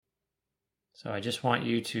So I just want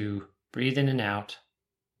you to breathe in and out.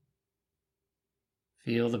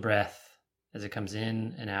 Feel the breath as it comes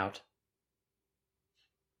in and out,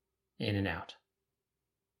 in and out.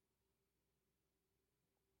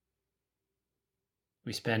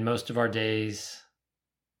 We spend most of our days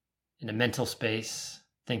in a mental space,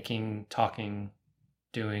 thinking, talking,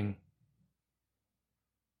 doing,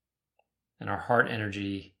 and our heart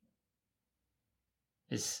energy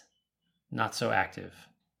is not so active.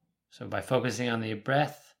 So by focusing on the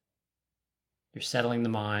breath, you're settling the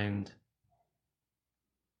mind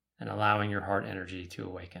and allowing your heart energy to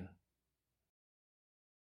awaken.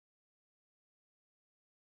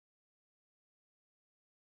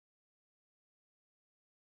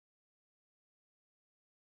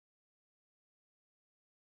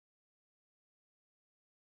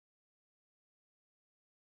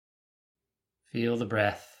 Feel the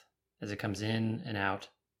breath as it comes in and out.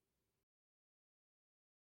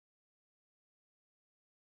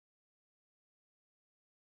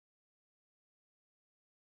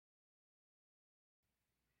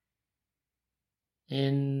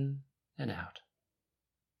 In and out.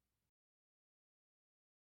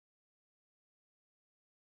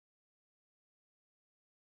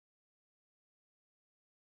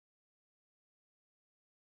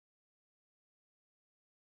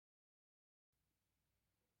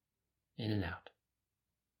 In and out.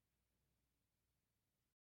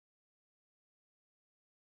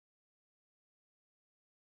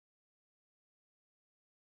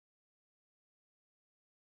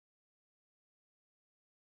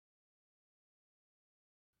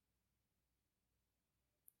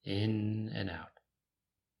 In and out.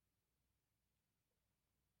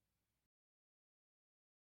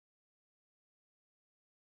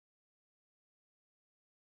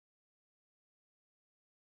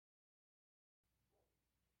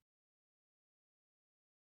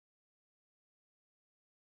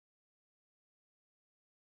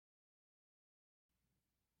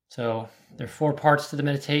 So there are 4 parts to the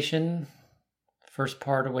meditation. First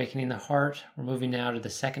part, awakening the heart. We're moving now to the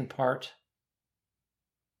second part.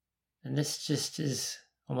 And this just is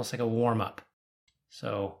almost like a warm-up.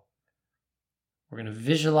 So we're going to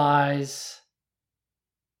visualize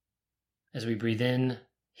as we breathe in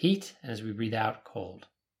heat and as we breathe out cold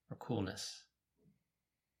or coolness.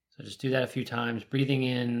 So just do that a few times, breathing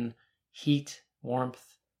in heat,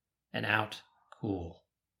 warmth, and out cool.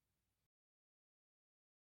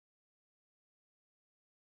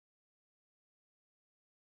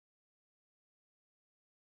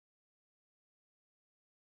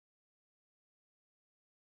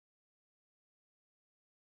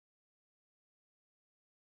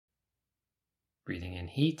 Breathing in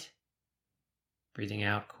heat, breathing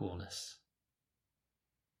out coolness.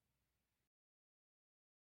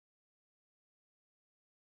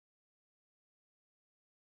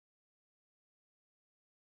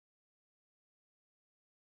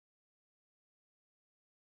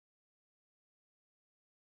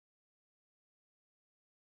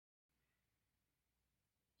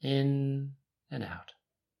 In and out.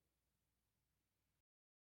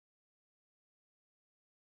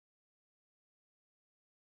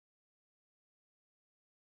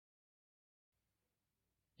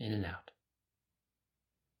 In and out.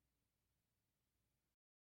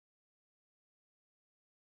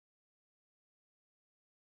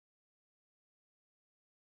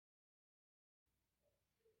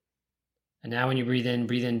 And now when you breathe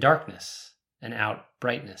in darkness, and out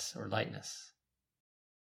brightness or lightness.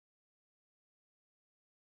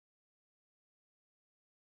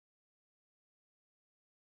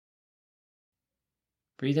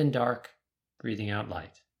 Breathe in dark, breathing out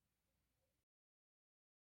light.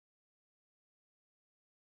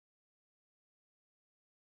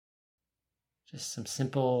 Just some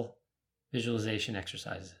simple visualization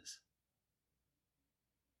exercises.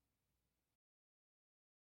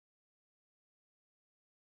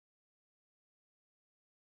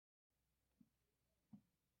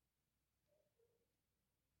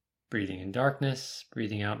 Breathing in darkness,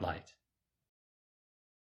 breathing out light.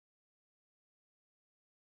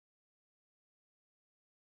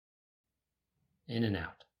 In and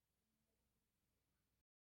out.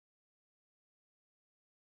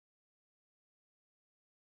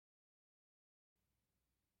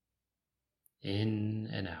 In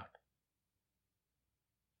and out.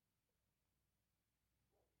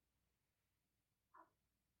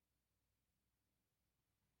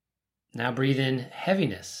 Now breathe in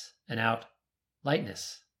heaviness and out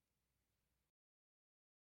lightness.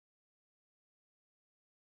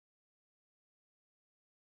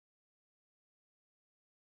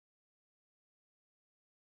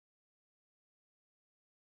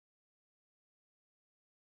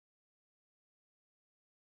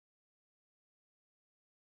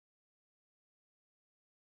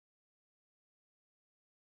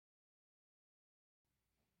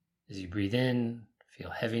 As you breathe in, feel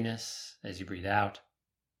heaviness. As you breathe out,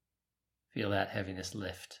 feel that heaviness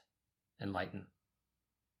lift and lighten.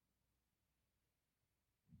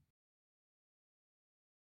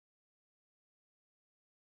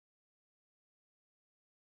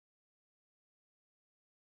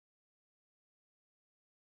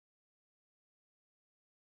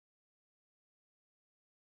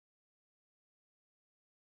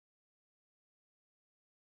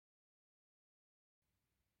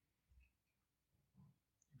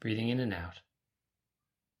 Breathing in and out.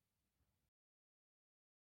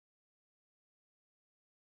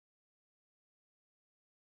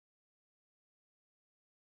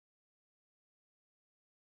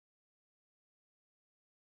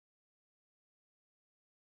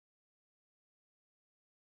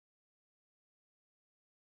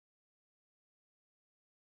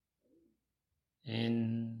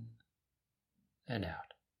 In and out.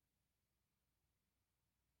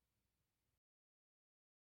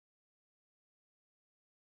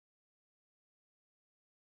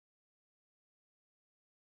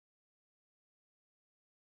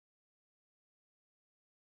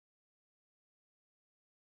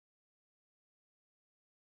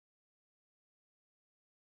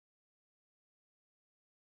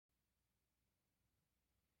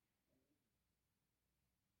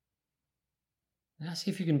 Now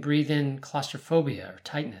see if you can breathe in claustrophobia or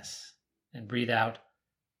tightness and breathe out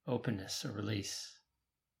openness or release.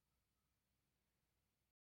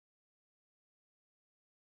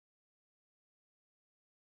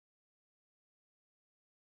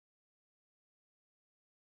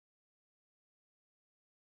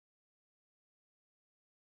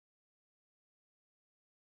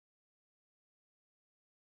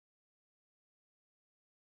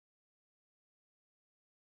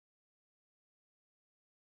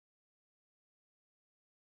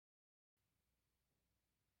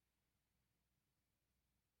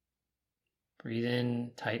 Breathe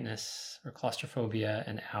in tightness or claustrophobia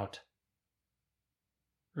and out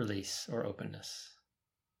release or openness.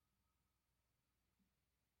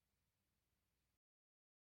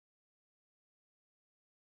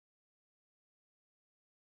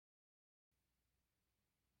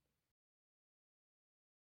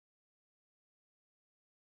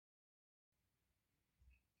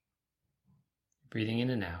 Breathing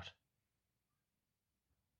in and out.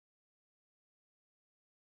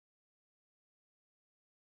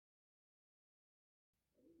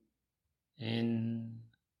 In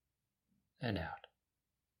and out.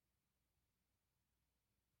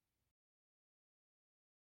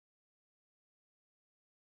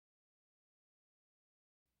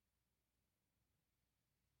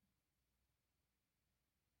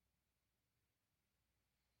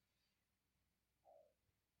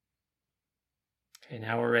 Okay,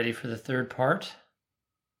 now we're ready for the third part,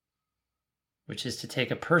 which is to take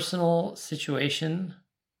a personal situation,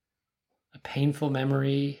 a painful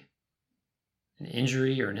memory, an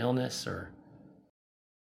injury or an illness or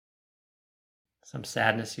some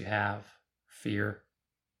sadness you have, fear,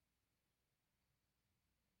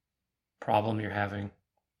 problem you're having.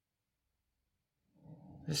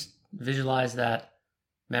 Just visualize that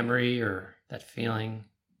memory or that feeling.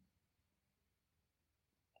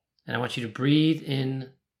 And I want you to breathe in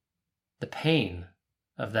the pain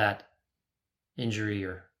of that injury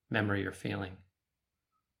or memory or feeling,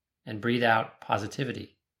 and breathe out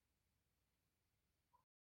positivity.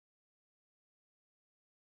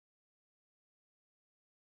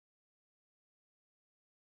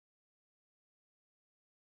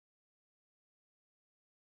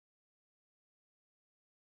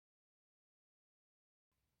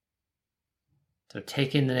 So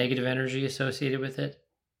take in the negative energy associated with it.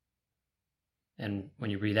 And when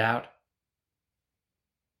you breathe out,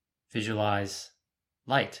 visualize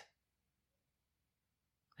light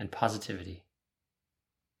and positivity.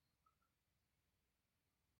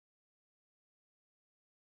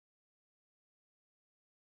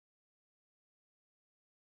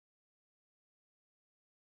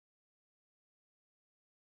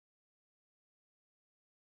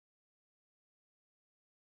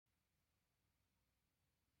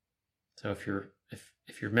 So if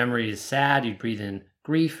your memory is sad, you'd breathe in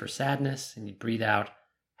grief or sadness, and you'd breathe out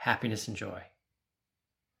happiness and joy.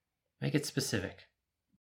 Make it specific.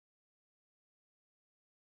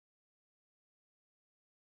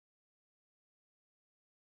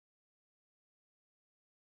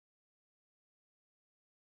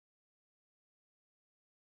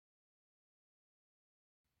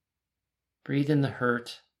 Breathe in the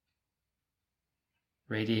hurt,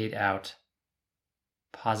 radiate out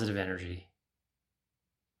positive energy,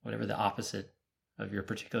 whatever the opposite of your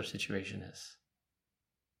particular situation is.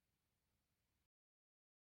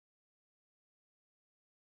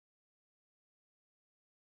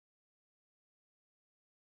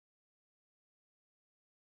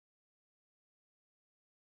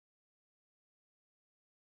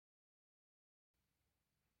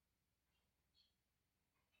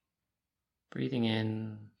 Breathing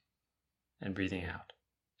in and breathing out.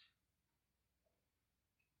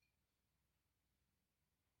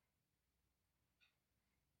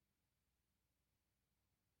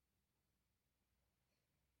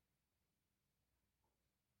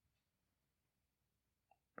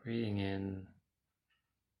 Breathing in,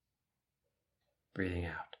 breathing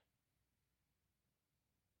out.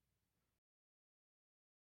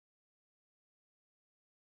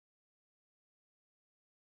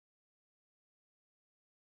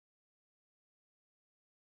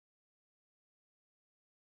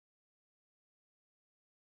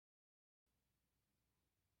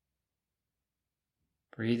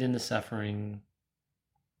 Breathe in the suffering,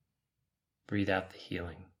 breathe out the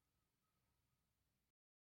healing.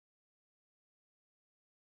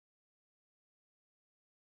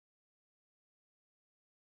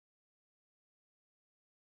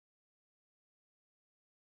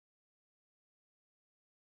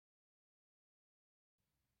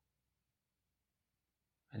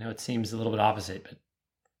 I know it seems a little bit opposite, but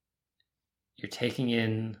you're taking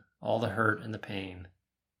in all the hurt and the pain,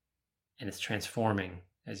 and it's transforming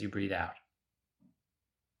as you breathe out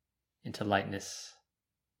into lightness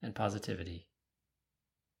and positivity,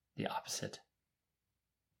 the opposite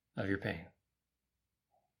of your pain.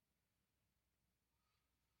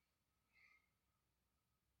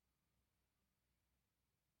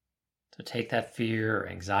 So take that fear or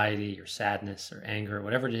anxiety or sadness or anger,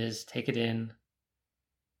 whatever it is, take it in,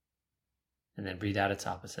 and then breathe out its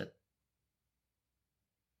opposite.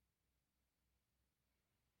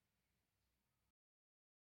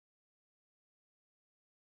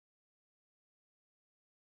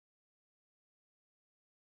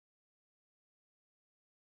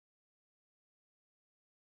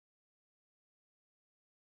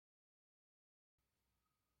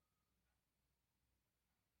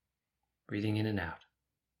 Breathing in and out.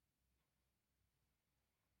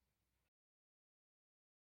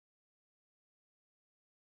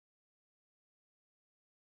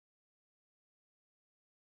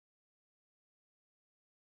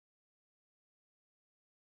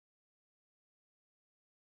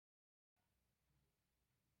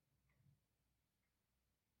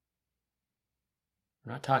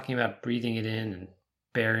 We're not talking about breathing it in and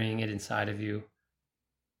burying it inside of you.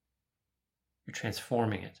 You're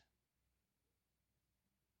transforming it.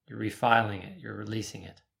 You're refiling it. You're releasing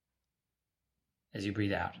it as you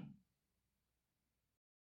breathe out.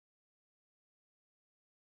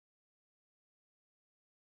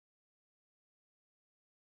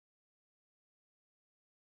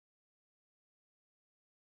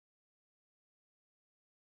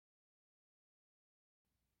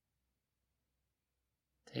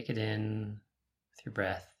 Take it in with your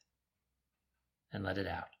breath and let it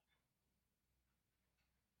out.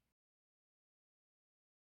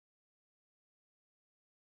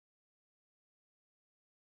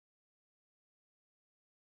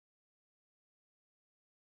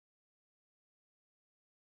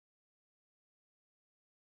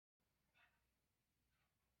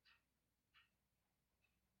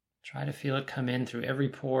 Try to feel it come in through every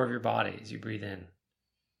pore of your body as you breathe in.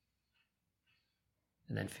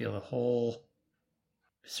 And then feel the whole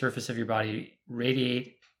surface of your body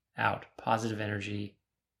radiate out positive energy.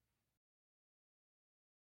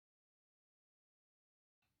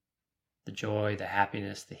 The joy, the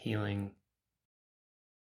happiness, the healing,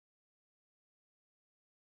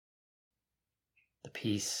 the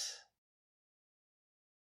peace,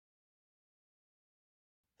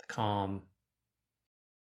 the calm,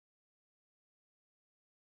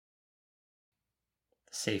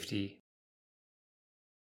 the safety,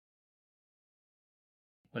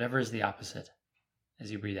 whatever is the opposite as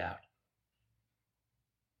you breathe out.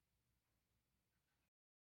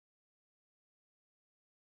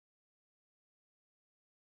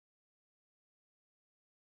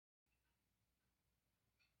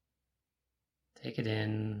 Take it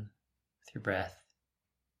in with your breath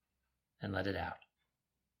and let it out.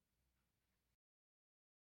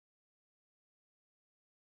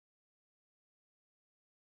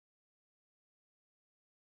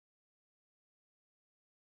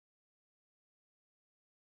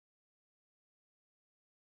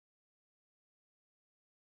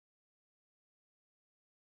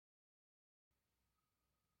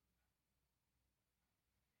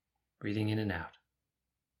 Breathing in and out.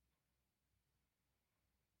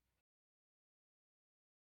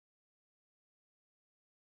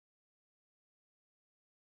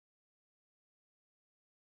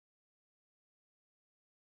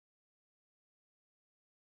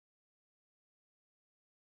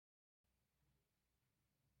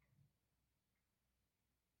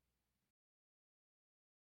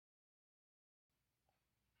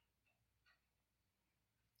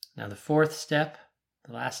 Now, the fourth step,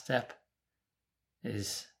 the last step,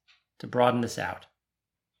 is to broaden this out.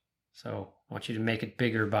 So I want you to make it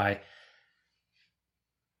bigger by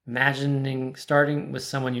imagining starting with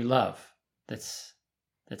someone you love that's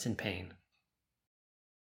in pain.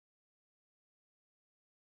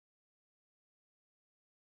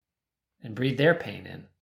 And breathe their pain in.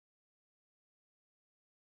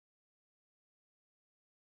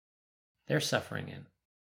 Their suffering in.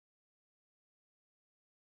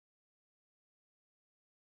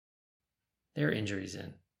 Their injuries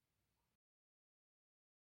in.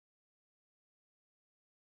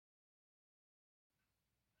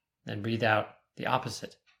 Then breathe out the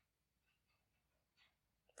opposite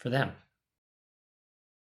for them.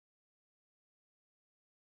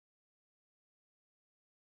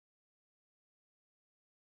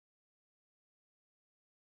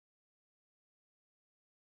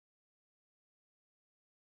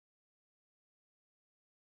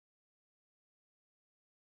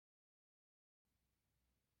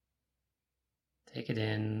 Take it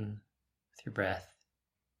in with your breath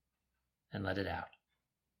and let it out.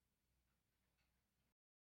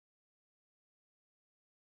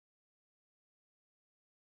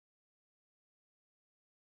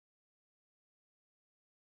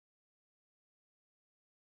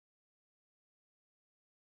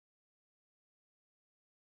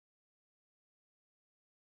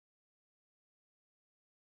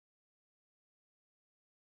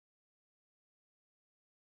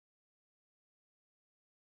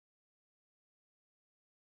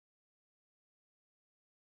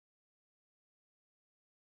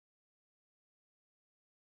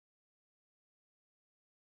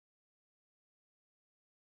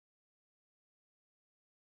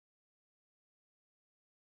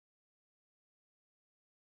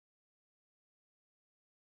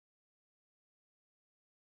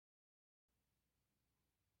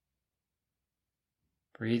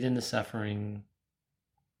 Breathe in the suffering.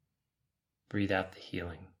 Breathe out the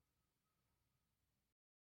healing.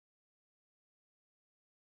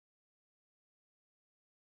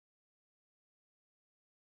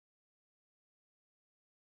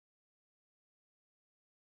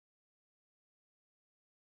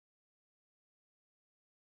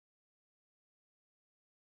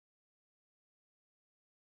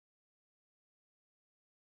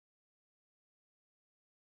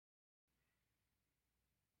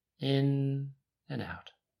 In and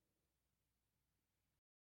out.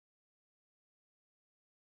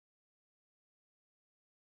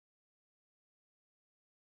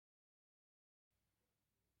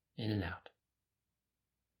 In and out.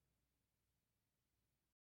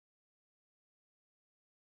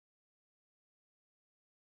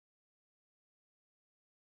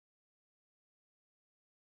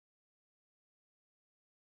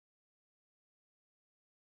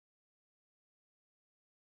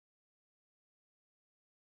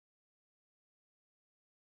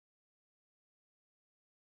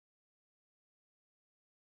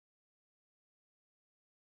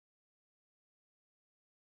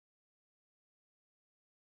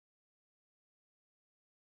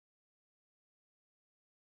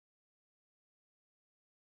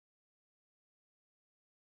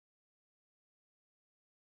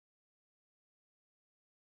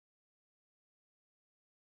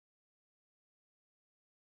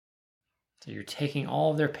 So you're taking all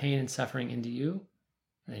of their pain and suffering into you,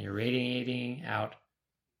 and then you're radiating out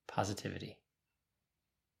positivity.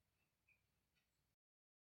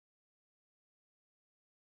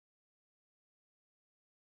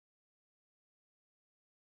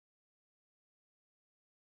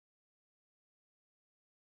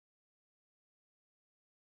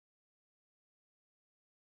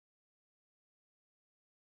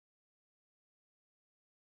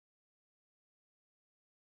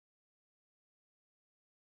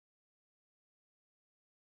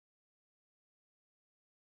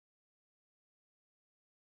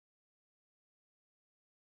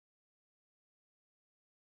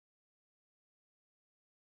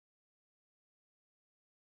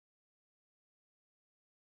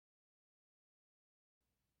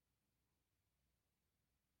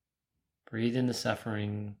 Breathe in the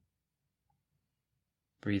suffering.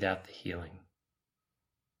 Breathe out the healing.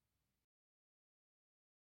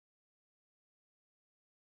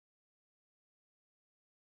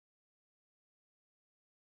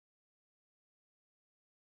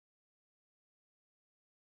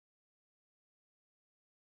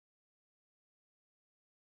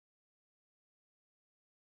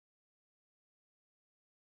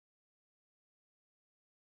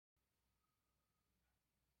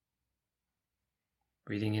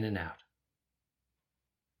 Breathing in and out.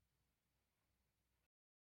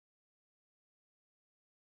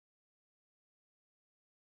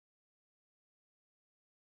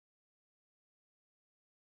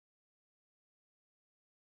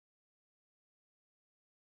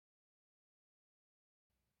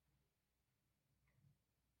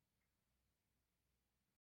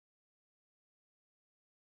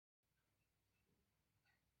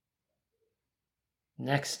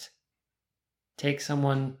 Next, take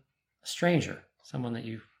someone, a stranger, someone that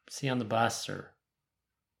you see on the bus or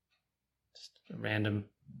just a random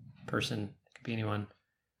person, it could be anyone,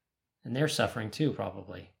 and they're suffering too,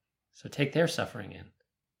 probably. So take their suffering in.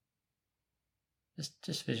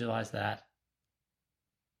 Just visualize that.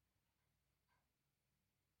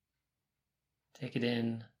 Take it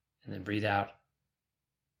in and then breathe out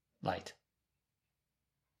light.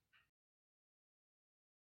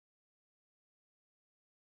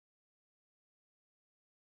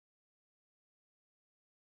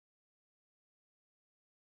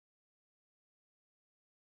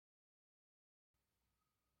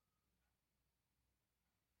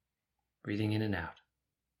 Breathing in and out.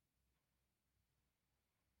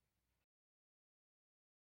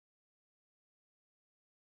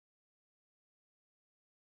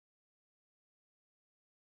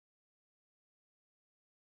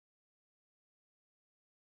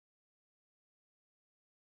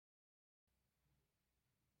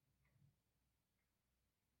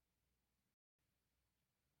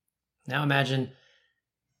 Now imagine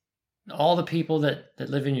all the people that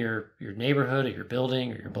live in your neighborhood or your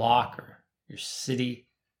building or your block or your city.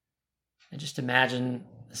 And just imagine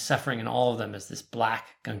the suffering in all of them as this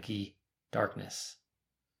black, gunky darkness.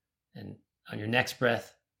 And on your next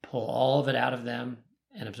breath, pull all of it out of them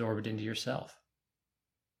and absorb it into yourself.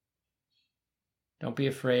 Don't be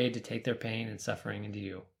afraid to take their pain and suffering into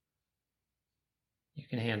you. You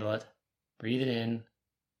can handle it. Breathe it in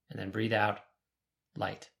and then breathe out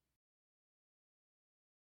light.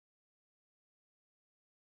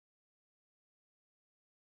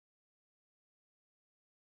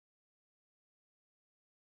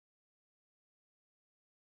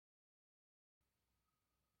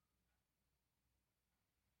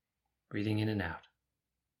 Breathing in and out.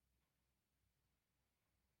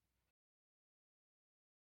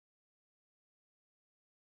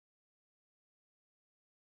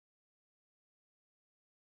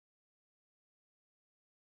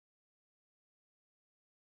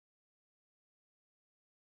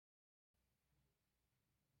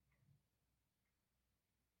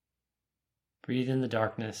 Breathe in the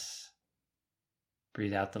darkness.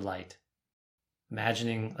 Breathe out the light.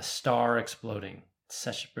 Imagining a star exploding. It's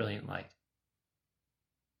such a brilliant light.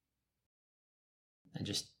 And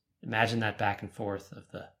just imagine that back and forth of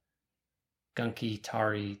the gunky,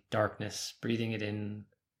 tarry darkness, breathing it in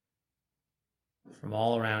from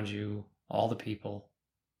all around you, all the people,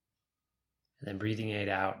 and then breathing it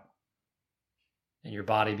out. And your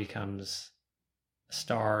body becomes a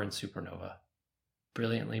star and supernova,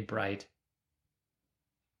 brilliantly bright,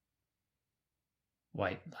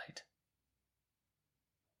 white light.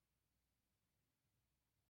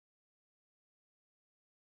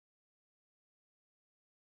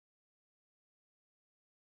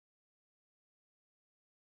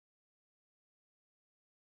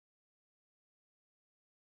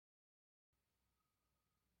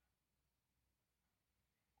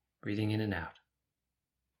 Breathing in and out.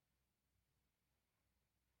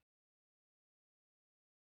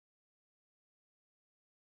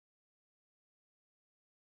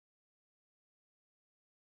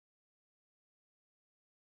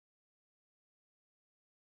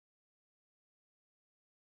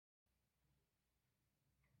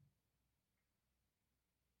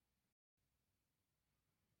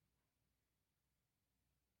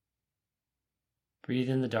 Breathe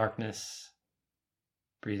in the darkness.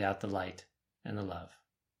 Breathe out the light and the love.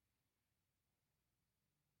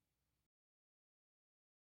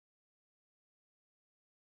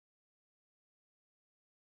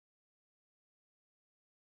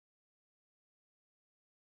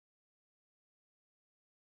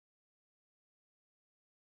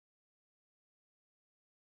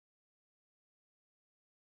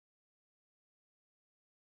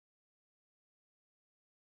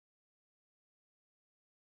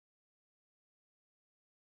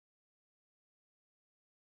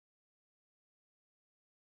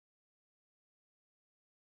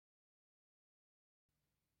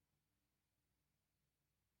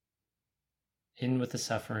 In with the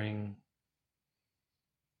suffering,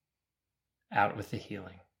 out with the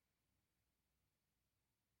healing.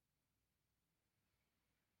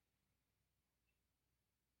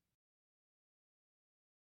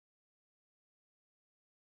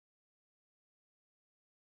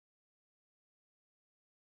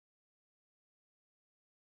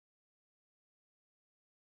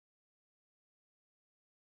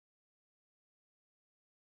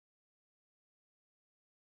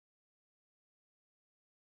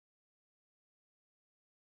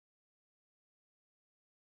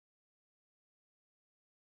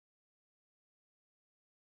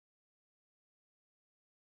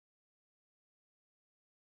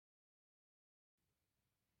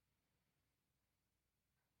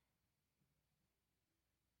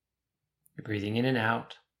 You're breathing in and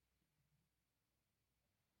out,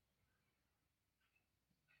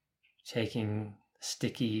 taking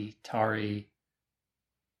sticky, tarry,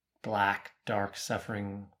 black, dark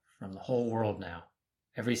suffering from the whole world now.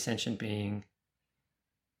 Every sentient being,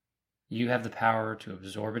 you have the power to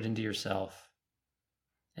absorb it into yourself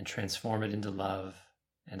and transform it into love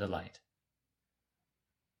and a light.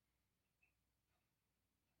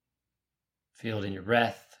 Feel it in your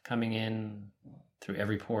breath coming in, through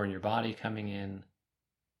every pore in your body coming in,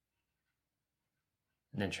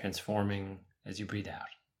 and then transforming as you breathe out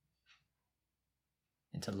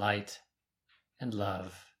into light and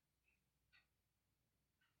love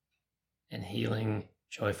and healing,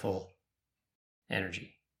 joyful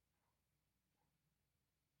energy.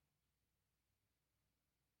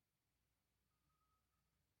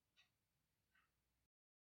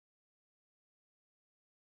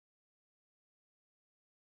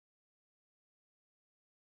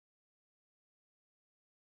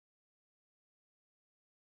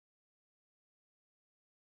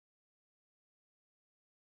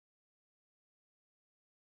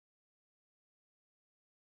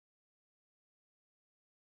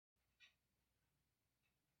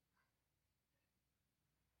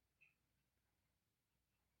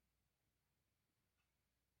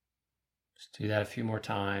 Just do that a few more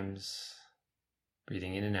times,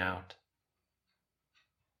 breathing in and out,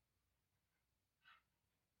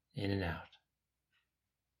 in and out.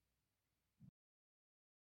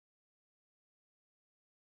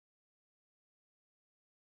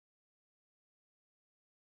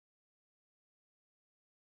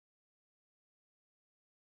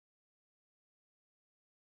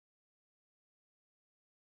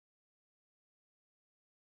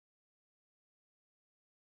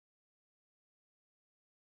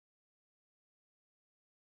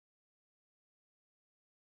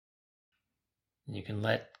 And you can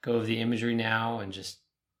let go of the imagery now and just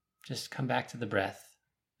come back to the breath,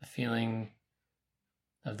 the feeling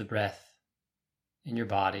of the breath in your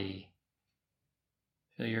body.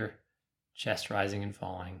 Feel your chest rising and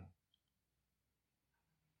falling,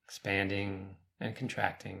 expanding and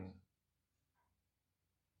contracting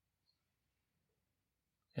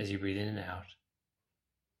as you breathe in and out.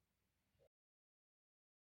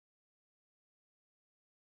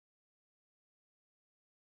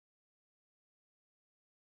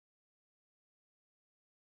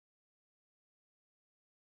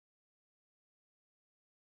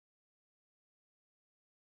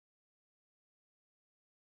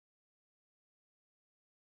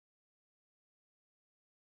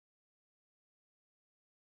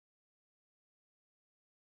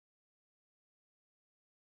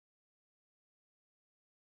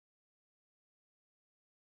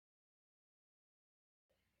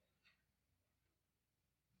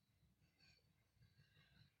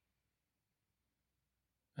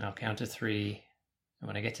 And I'll count to 3. And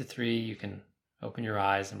when I get to 3, you can open your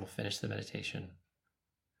eyes and we'll finish the meditation.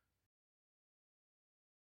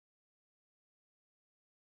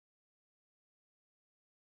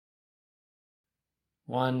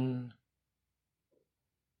 1,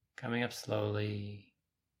 coming up slowly.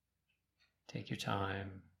 Take your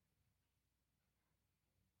time.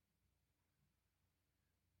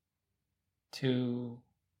 2,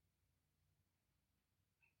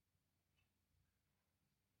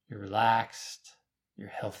 you're relaxed, you're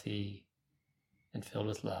healthy, and filled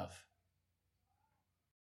with love.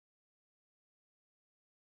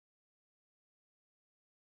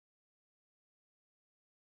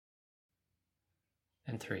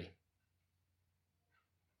 And 3.